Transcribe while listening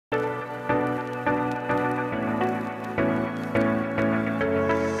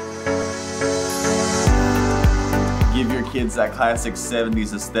kids that classic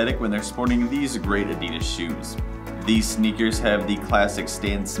 70s aesthetic when they're sporting these great Adidas shoes. These sneakers have the classic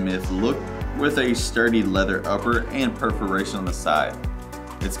Stan Smith look with a sturdy leather upper and perforation on the side.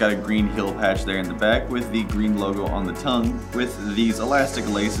 It's got a green heel patch there in the back with the green logo on the tongue with these elastic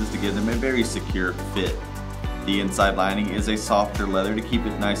laces to give them a very secure fit. The inside lining is a softer leather to keep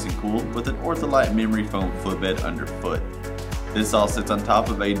it nice and cool with an OrthoLite memory foam footbed underfoot. This all sits on top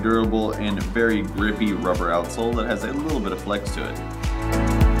of a durable and very grippy rubber outsole that has a little bit of flex to it.